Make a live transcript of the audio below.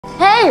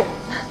Hey!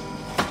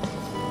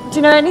 Do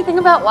you know anything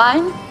about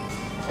wine?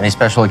 Any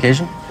special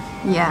occasion?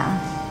 Yeah,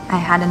 I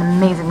had an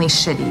amazingly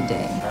shitty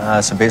day.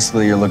 So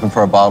basically you're looking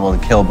for a bottle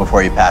to kill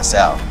before you pass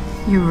out.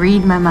 You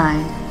read my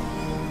mind.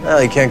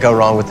 Well, you can't go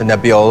wrong with the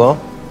Nebbiolo.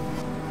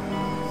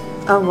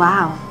 Oh,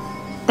 wow.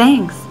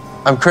 Thanks.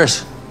 I'm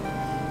Chris.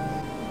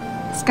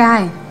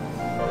 Sky.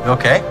 You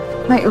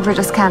okay? My Uber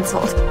just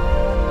canceled.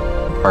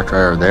 Parked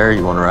right over there.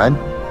 You want to ride?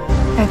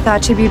 I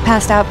thought you'd be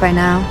passed out by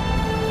now.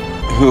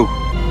 Who?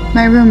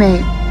 My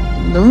roommate,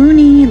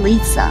 Looney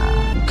Lisa.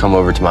 Come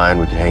over to mine.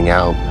 We can hang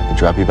out. I can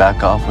drop you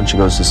back off when she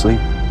goes to sleep.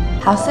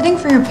 House sitting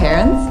for your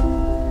parents?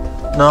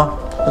 No,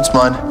 that's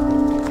mine.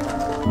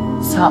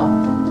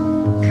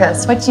 So,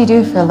 Chris, what do you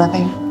do for a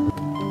living?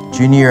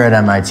 Junior year at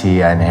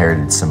MIT, I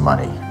inherited some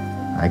money.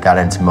 I got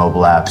into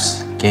mobile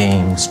apps,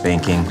 games,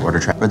 banking, order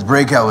track. But the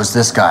breakout was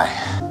this guy,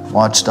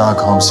 Watchdog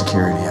Home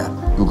Security app.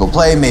 Google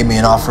Play made me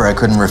an offer I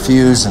couldn't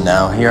refuse, and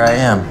now here I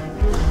am,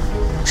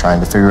 trying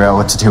to figure out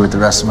what to do with the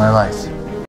rest of my life.